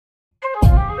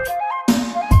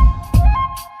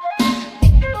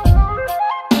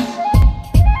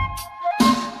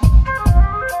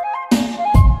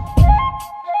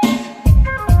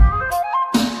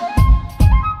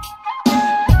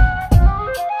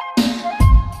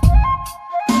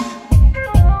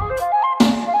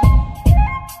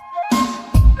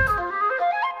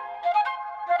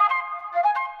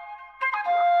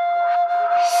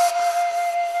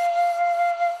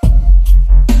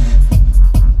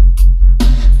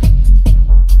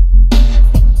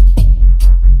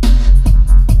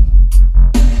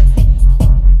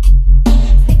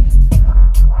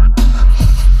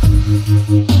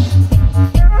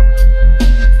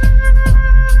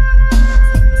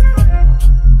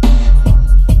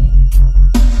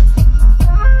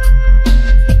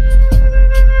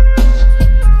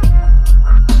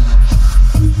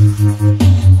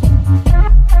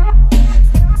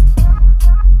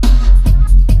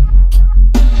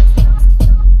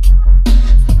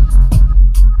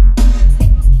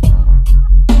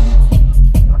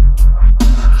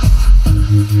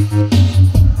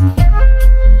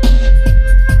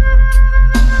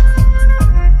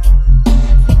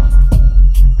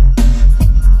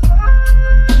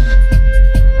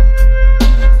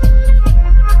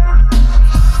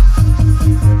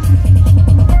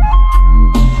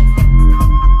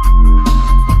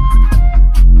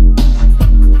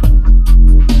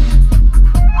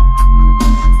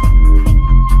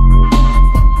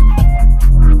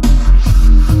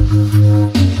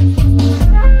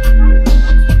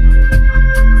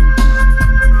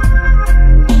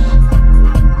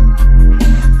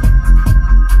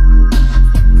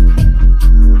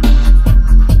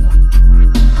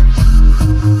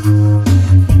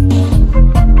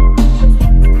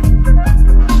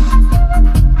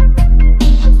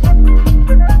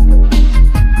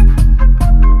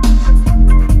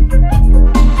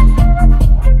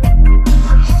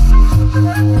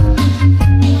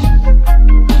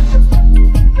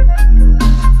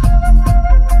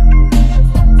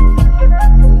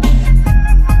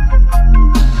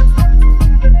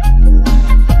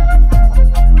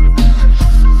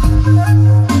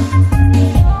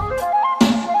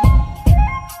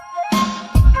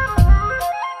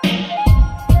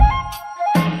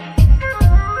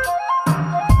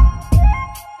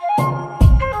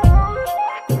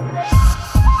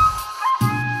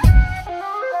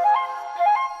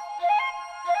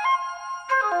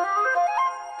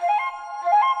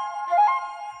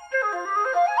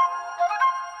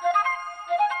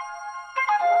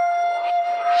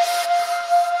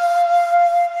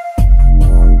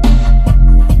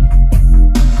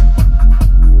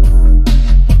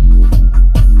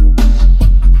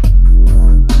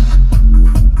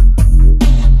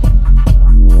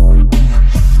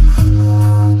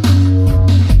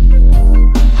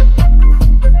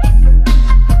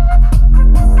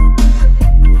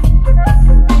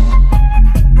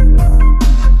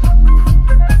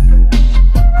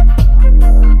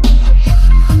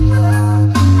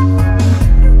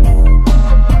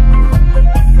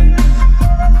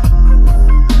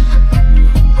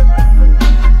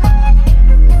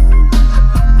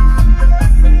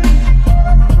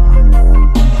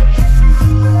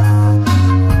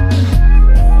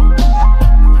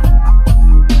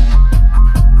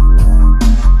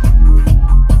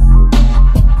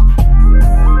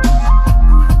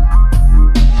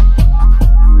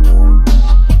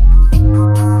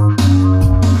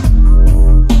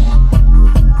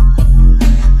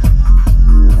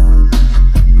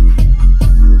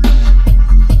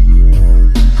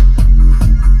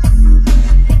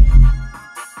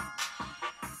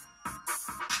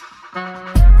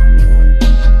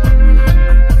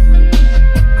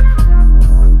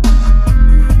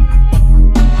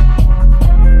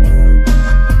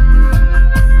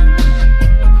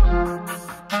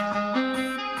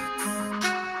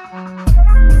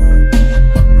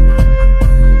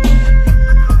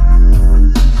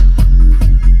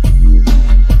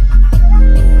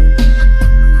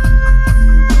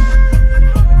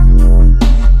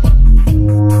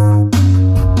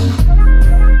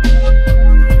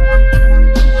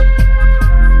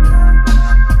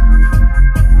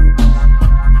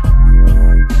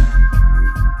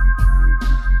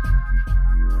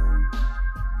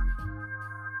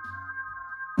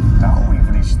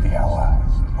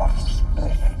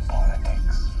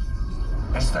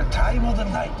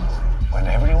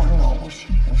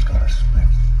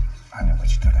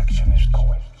finished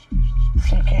going.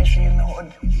 See Casey and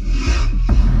noted.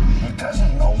 He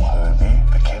doesn't know Herbie,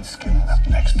 the kid's skilling up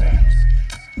next to him.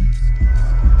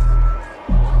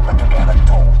 But to get a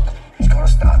talk, he's got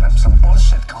to start up some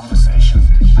bullshit conversation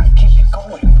and keep it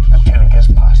going until he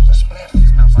gets past the split.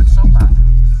 Smells like so bad.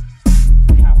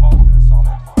 Can't focus on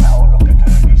it. Now look at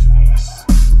Herbie's face.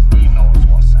 He knows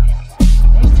what's up.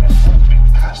 He's just hoping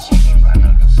Cassie can run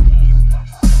out of steam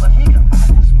so that he can pass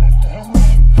the split to his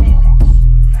mate, Felix.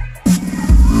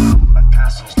 But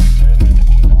Cassie's determined to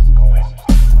keep on going.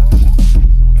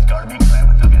 He's got to be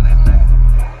clever to get in there.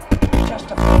 Just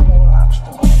a few more laps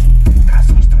to go.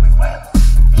 Cassie's doing well.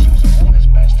 He's using all his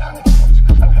best anecdotes.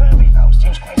 And Herbie now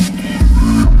seems quite engaged in the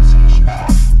conversation.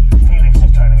 Felix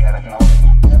is trying to get acknowledged.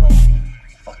 Never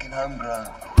fucking homegrown.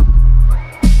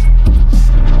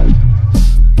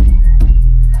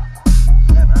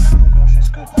 Yeah, man, homegrown is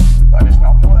good, but it's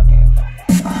not working.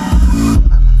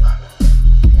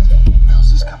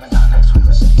 Millsy's coming down next week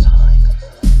for some time.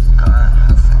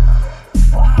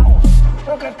 Wow!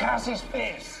 Look at Cassie's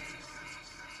face.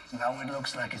 Now it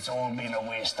looks like it's all been a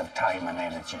waste of time and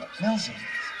energy. Millsy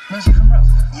from Rutten?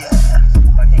 Yeah,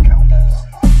 but he can't